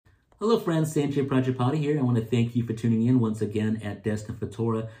Hello friends, Sanjay Prajapati here. I want to thank you for tuning in once again at Destined for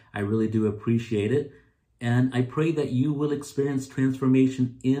Torah. I really do appreciate it. And I pray that you will experience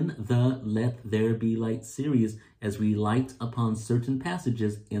transformation in the Let There Be Light series as we light upon certain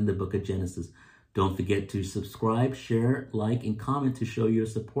passages in the book of Genesis. Don't forget to subscribe, share, like, and comment to show your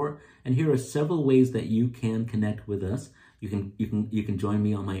support. And here are several ways that you can connect with us. You can join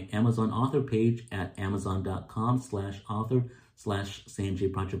me on my Amazon author page at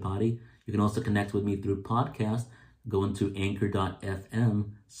amazon.com/author/Sanjay Prajapati. You can also connect with me through podcast. Go into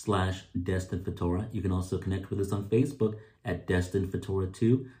anchor.fm/Destined for Torah. You can also connect with us on Facebook at Destined for Torah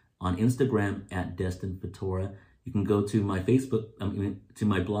 2, on Instagram at Destined for Torah. You can go to my to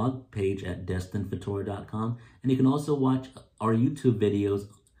my blog page at destinedfortorah.com, and you can also watch our YouTube videos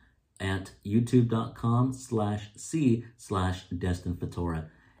at youtube.com/c/Destined for Torah.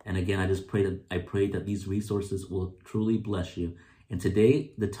 And again, I pray that these resources will truly bless you. And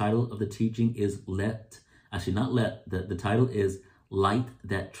today, the title of the teaching is the title is Light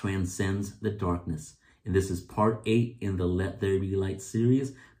That Transcends the Darkness. And this is part 8 in the Let There Be Light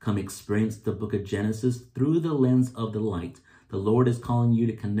series. Come experience the book of Genesis through the lens of the light. The Lord is calling you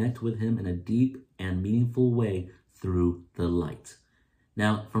to connect with him in a deep and meaningful way through the light.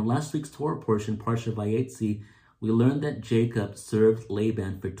 Now, from last week's Torah portion, Parsha Vayetzi, we learned that Jacob served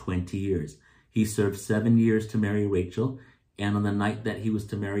Laban for 20 years. He served 7 years to marry Rachel, and on the night that he was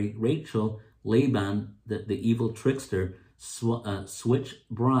to marry Rachel, Laban, the evil trickster, switched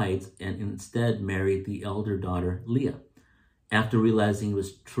brides and instead married the elder daughter, Leah. After realizing he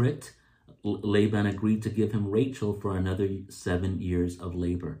was tricked, Laban agreed to give him Rachel for another 7 years of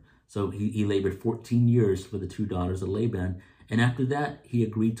labor. So he labored 14 years for the two daughters of Laban. And after that, he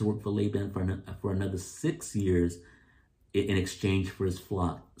agreed to work for Laban for another 6 years in exchange for his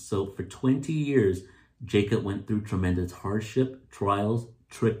flock. So for 20 years, Jacob went through tremendous hardship, trials,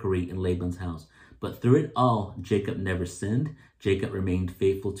 trickery in Laban's house. But through it all, Jacob never sinned. Jacob remained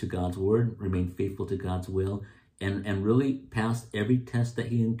faithful to God's word, remained faithful to God's will, and really passed every test that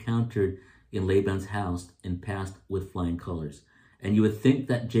he encountered in Laban's house and passed with flying colors. And you would think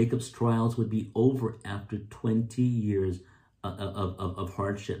that Jacob's trials would be over after 20 years of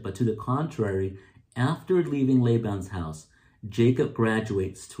hardship. But to the contrary, after leaving Laban's house, Jacob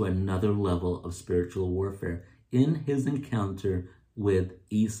graduates to another level of spiritual warfare in his encounter with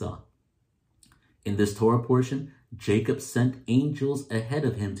Esau. In this Torah portion, Jacob sent angels ahead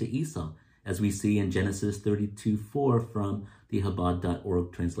of him to Esau, as we see in Genesis 32:4 from the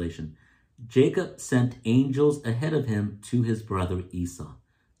Chabad.org translation. Jacob sent angels ahead of him to his brother Esau,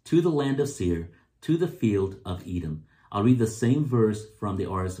 to the land of Seir, to the field of Edom. I'll read the same verse from the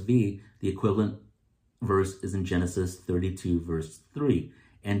RSV. The equivalent verse is in Genesis 32, verse 3.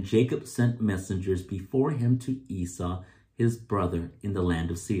 And Jacob sent messengers before him to Esau, his brother, in the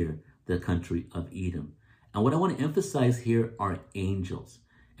land of Seir, the country of Edom. And what I want to emphasize here are angels.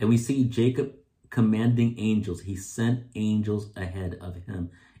 And we see Jacob commanding angels. He sent angels ahead of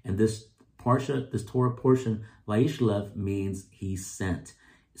him. And this Torah portion, Vayishlev, means he sent.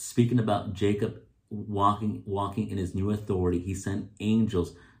 Speaking about Jacob walking in his new authority, he sent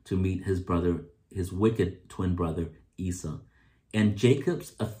angels to meet his brother, his wicked twin brother, Esau. And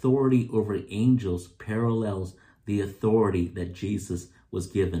Jacob's authority over angels parallels the authority that Jesus was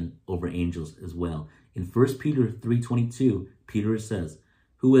given over angels as well. In 1 Peter 3:22, Peter says,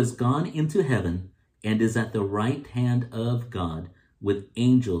 "Who has gone into heaven and is at the right hand of God with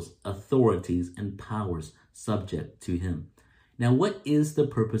angels, authorities, and powers subject to him." Now, what is the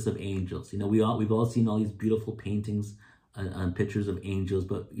purpose of angels? We've all seen all these beautiful paintings and pictures of angels,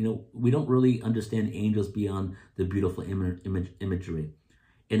 but we don't really understand angels beyond the beautiful imagery.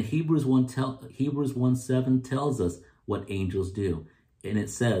 And Hebrews 1:7 tells us what angels do. And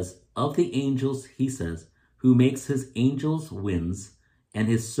it says, "Of the angels," he says, "who makes his angels winds and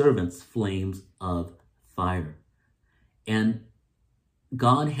his servants flames of fire." And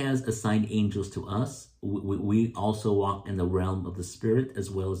God has assigned angels to us. We also walk in the realm of the spirit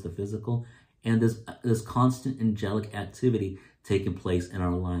as well as the physical. And there's constant angelic activity taking place in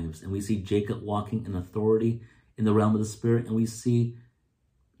our lives. And we see Jacob walking in authority in the realm of the spirit. And we see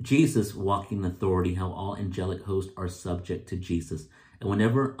Jesus walking in authority, how all angelic hosts are subject to Jesus. And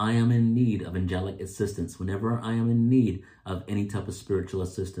whenever I am in need of angelic assistance, whenever I am in need of any type of spiritual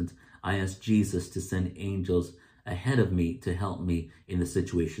assistance, I ask Jesus to send angels ahead of me to help me in the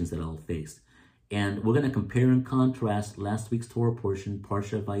situations that I'll face. And we're going to compare and contrast last week's Torah portion,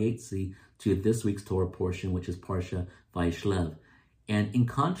 Parsha Vayetzi, to this week's Torah portion, which is Parsha Vayishlev. And in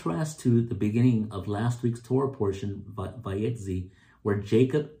contrast to the beginning of last week's Torah portion, Vayetzi, where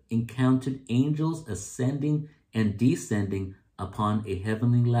Jacob encountered angels ascending and descending upon a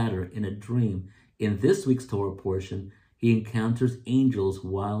heavenly ladder in a dream. In this week's Torah portion, he encounters angels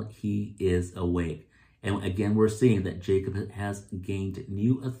while he is awake. And again, we're seeing that Jacob has gained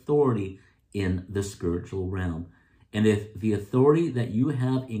new authority in the spiritual realm. And if the authority that you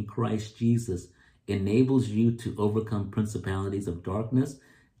have in Christ Jesus enables you to overcome principalities of darkness,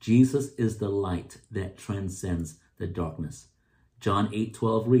 Jesus is the light that transcends the darkness. John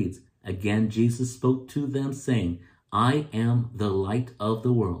 8:12 reads, "Again Jesus spoke to them, saying, I am the light of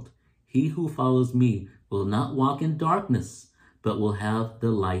the world. He who follows me will not walk in darkness, but will have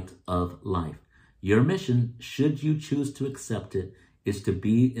the light of life." Your mission, should you choose to accept it, is to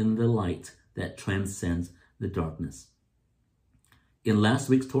be in the light that transcends the darkness. In last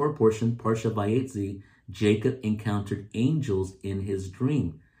week's Torah portion, Parsha Vayetzi, Jacob encountered angels in his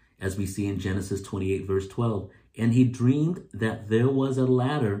dream, as we see in Genesis 28, verse 12. And he dreamed that there was a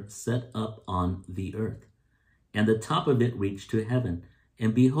ladder set up on the earth, and the top of it reached to heaven.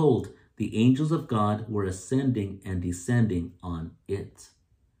 And behold, the angels of God were ascending and descending on it.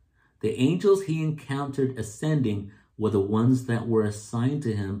 The angels he encountered ascending were the ones that were assigned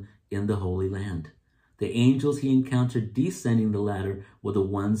to him in the Holy Land. The angels he encountered descending the ladder were the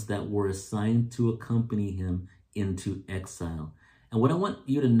ones that were assigned to accompany him into exile. And what I want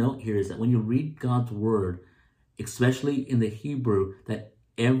you to note here is that when you read God's word, especially in the Hebrew, that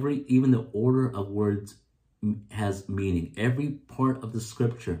even the order of words has meaning. Every part of the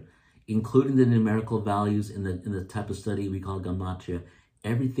scripture, including the numerical values in the type of study we call gematria,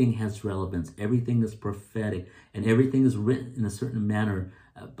 everything has relevance. Everything is prophetic, and everything is written in a certain manner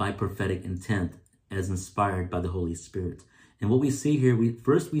by prophetic intent, as inspired by the Holy Spirit. And what we see here,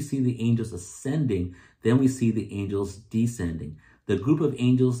 first we see the angels ascending, then we see the angels descending. The group of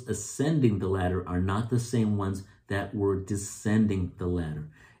angels ascending the ladder are not the same ones that were descending the ladder.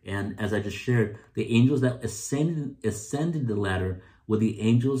 And as I just shared, the angels that ascended the ladder were the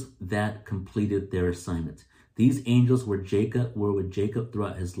angels that completed their assignment. These angels were with Jacob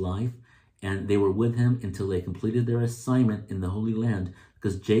throughout his life, and they were with him until they completed their assignment in the Holy Land,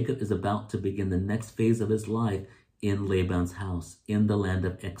 because Jacob is about to begin the next phase of his life in Laban's house, in the land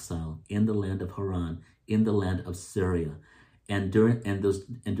of exile, in the land of Haran, in the land of Syria. And during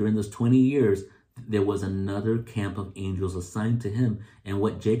those 20 years, there was another camp of angels assigned to him. And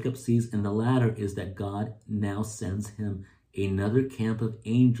what Jacob sees in the ladder is that God now sends him another camp of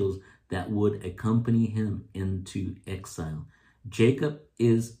angels that would accompany him into exile. Jacob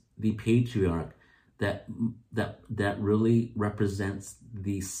is the patriarch that really represents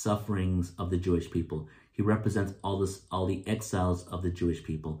the sufferings of the Jewish people. He represents all the exiles of the Jewish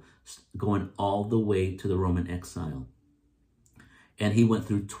people, going all the way to the Roman exile. And he went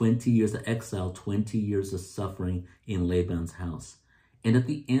through 20 years of exile, 20 years of suffering in Laban's house. And at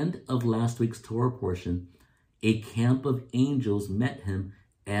the end of last week's Torah portion, a camp of angels met him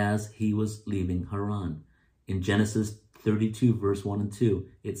as he was leaving Haran. In Genesis 32, verse 1 and 2,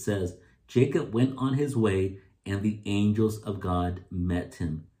 it says, Jacob went on his way, and the angels of God met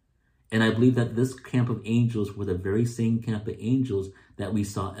him. And I believe that this camp of angels were the very same camp of angels that we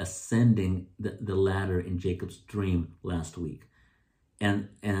saw ascending the ladder in Jacob's dream last week. And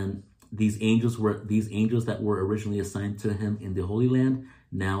these angels that were originally assigned to him in the Holy Land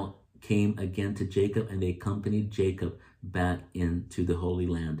now came again to Jacob, and they accompanied Jacob back into the Holy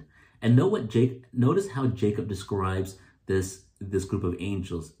Land. And notice how Jacob describes this group of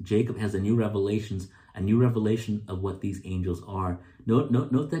angels. Jacob has a new revelation of what these angels are.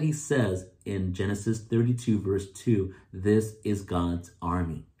 Note that he says in Genesis 32, verse 2, this is God's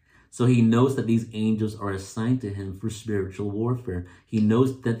army. So he knows that these angels are assigned to him for spiritual warfare. He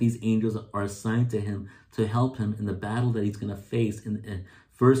knows that these angels are assigned to him to help him in the battle that he's going to face.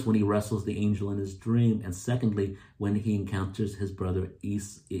 First, when he wrestles the angel in his dream, and secondly, when he encounters his brother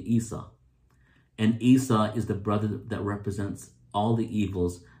Esau. And Esau is the brother that represents all the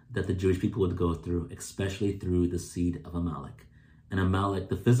evils that the Jewish people would go through, especially through the seed of Amalek. And Amalek,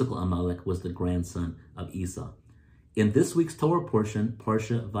 the physical Amalek, was the grandson of Esau. In this week's Torah portion,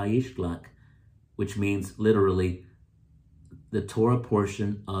 Parsha Vayishlach, which means literally the Torah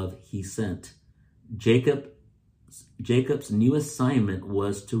portion of He Sent, Jacob's new assignment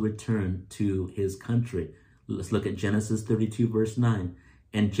was to return to his country. Let's look at Genesis 32, verse 9.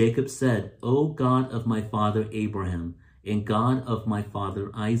 And Jacob said, O God of my father Abraham, and God of my father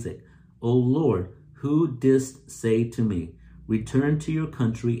Isaac, O Lord, who didst say to me, return to your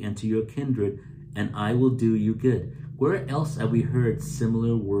country and to your kindred, and I will do you good. Where else have we heard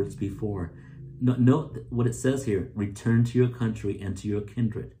similar words before? Note what it says here, return to your country and to your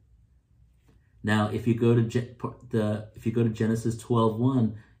kindred. Now, if you go to Genesis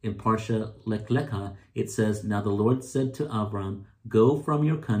 12:1, in Parsha Lech Lecha, it says, "Now the Lord said to Abram, go from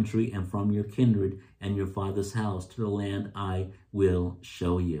your country and from your kindred and your father's house to the land I will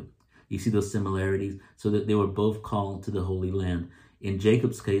show you." You see those similarities? So that they were both called to the Holy Land. In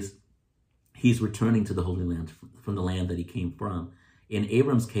Jacob's case, he's returning to the Holy Land from the land that he came from. In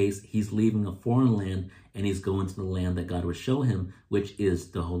Abram's case, he's leaving a foreign land and he's going to the land that God will show him, which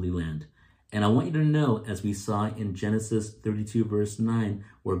is the Holy Land. And I want you to know, as we saw in Genesis 32, verse 9,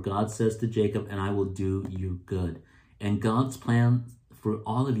 where God says to Jacob, "And I will do you good." And God's plan for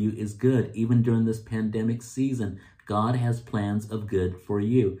all of you is good. Even during this pandemic season, God has plans of good for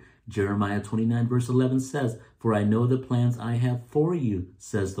you. Jeremiah 29, verse 11 says, "For I know the plans I have for you,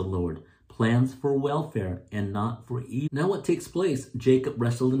 says the Lord, plans for welfare and not for evil." Now what takes place? Jacob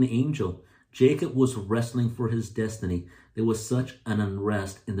wrestled an angel. Jacob was wrestling for his destiny. There was such an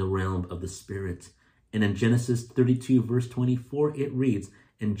unrest in the realm of the spirit. And in Genesis 32, verse 24, it reads,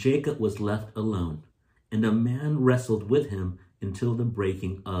 "And Jacob was left alone, and a man wrestled with him until the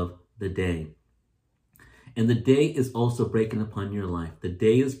breaking of the day." And the day is also breaking upon your life. The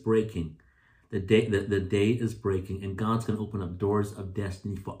day is breaking. The day is breaking, and God's going to open up doors of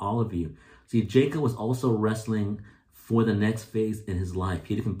destiny for all of you. See, Jacob was also wrestling for the next phase in his life.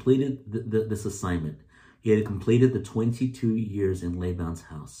 He had completed this assignment. He had completed the 22 years in Laban's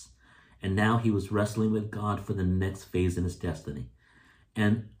house. And now he was wrestling with God for the next phase in his destiny.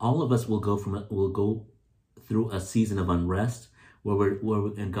 And all of us will go through a season of unrest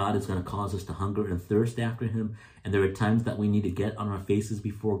and God is going to cause us to hunger and thirst after him. And there are times that we need to get on our faces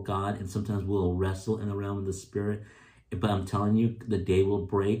before God, and sometimes we'll wrestle in the realm of the spirit. But I'm telling you, the day will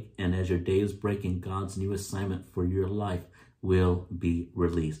break, and as your day is breaking, God's new assignment for your life will be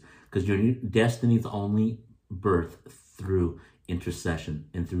released. Because your new destiny is only birthed through intercession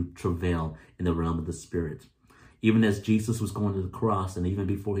and through travail in the realm of the spirit. Even as Jesus was going to the cross, and even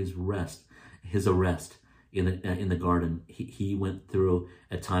before his arrest in the garden, he went through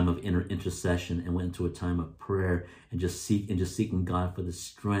a time of intercession and went into a time of prayer and just seeking God for the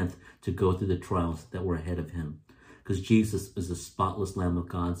strength to go through the trials that were ahead of him. Because Jesus is the spotless Lamb of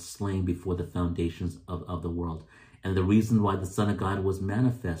God, slain before the foundations of the world. And the reason why the Son of God was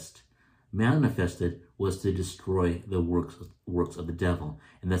manifested was to destroy the works of the devil.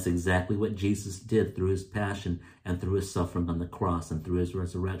 And that's exactly what Jesus did through his passion and through his suffering on the cross and through his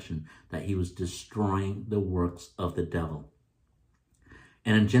resurrection, that he was destroying the works of the devil.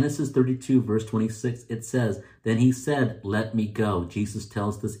 And in Genesis 32, verse 26, it says, "Then he said, 'Let me go.'" Jesus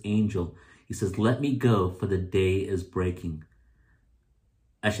tells this angel, he says, "Let me go, for the day is breaking."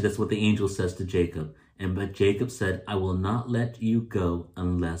 Actually, that's what the angel says to Jacob. But Jacob said, "I will not let you go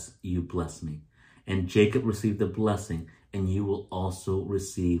unless you bless me." And Jacob received the blessing, and you will also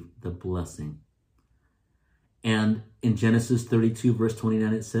receive the blessing. And in Genesis 32, verse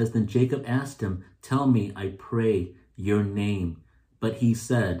 29, it says, "Then Jacob asked him, 'Tell me, I pray, your name.' But he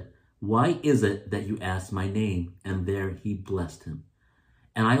said, 'Why is it that you ask my name?' And there he blessed him.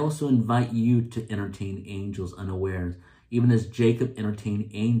 And I also invite you to entertain angels unawares. Even as Jacob entertained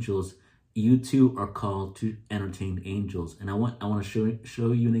angels, you too are called to entertain angels. And I want to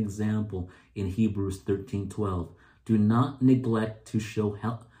show you an example in Hebrews 13:12. Do not neglect to show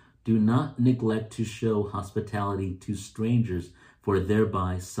hospitality to strangers, for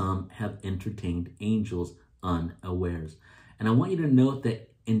thereby some have entertained angels unawares. And I want you to note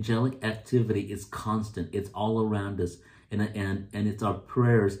that angelic activity is constant. It's all around us. And it's our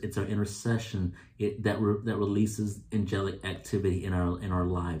prayers, it's our intercession that releases angelic activity in our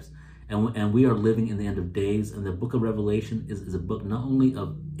lives. And we are living in the end of days, and the book of Revelation is a book not only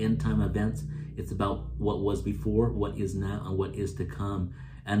of end time events, it's about what was before, what is now, and what is to come.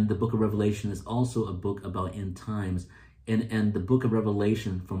 And the book of Revelation is also a book about end times. And the book of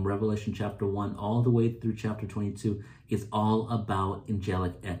Revelation, from Revelation chapter 1 all the way through chapter 22, is all about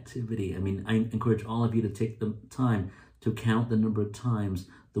angelic activity. I mean, I encourage all of you to take the time to count the number of times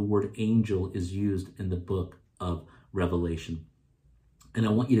the word angel is used in the book of Revelation. And I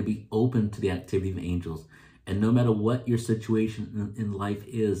want you to be open to the activity of angels. And no matter what your situation in life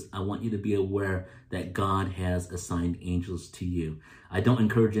is, I want you to be aware that God has assigned angels to you. I don't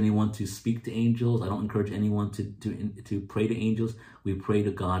encourage anyone to speak to angels. I don't encourage anyone to pray to angels. We pray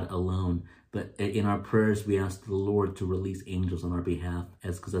to God alone. But in our prayers, we ask the Lord to release angels on our behalf.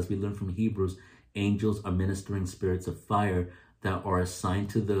 Because as we learn from Hebrews, angels are ministering spirits of fire that are assigned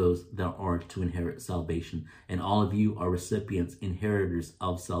to those that are to inherit salvation. And all of you are recipients, inheritors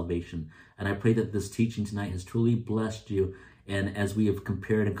of salvation. And I pray that this teaching tonight has truly blessed you. And as we have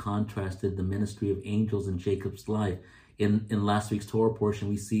compared and contrasted the ministry of angels in Jacob's life, in last week's Torah portion,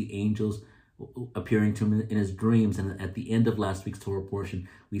 we see angels appearing to him in his dreams. And at the end of last week's Torah portion,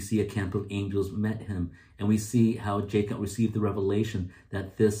 we see a camp of angels met him, and we see how Jacob received the revelation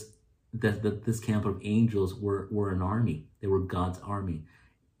that this camp of angels were an army. They were God's army,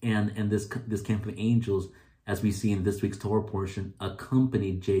 and this camp of angels, as we see in this week's Torah portion,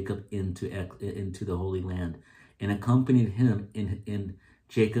 accompanied Jacob into the Holy Land, and accompanied him in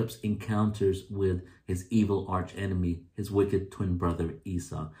Jacob's encounters with his evil arch enemy, his wicked twin brother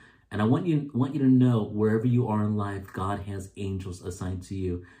Esau. And I want you to know, wherever you are in life, God has angels assigned to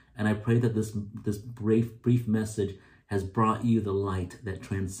you. And I pray that this brief message has brought you the light that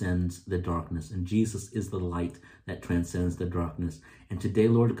transcends the darkness. And Jesus is the light that transcends the darkness. And today,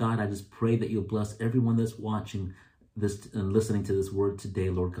 Lord God, I just pray that you'll bless everyone that's watching this and listening to this word today,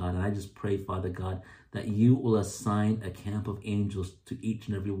 Lord God. And I just pray, Father God, that you will assign a camp of angels to each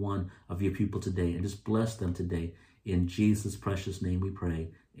and every one of your people today, and just bless them today. In Jesus' precious name we pray.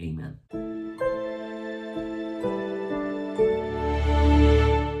 Amen.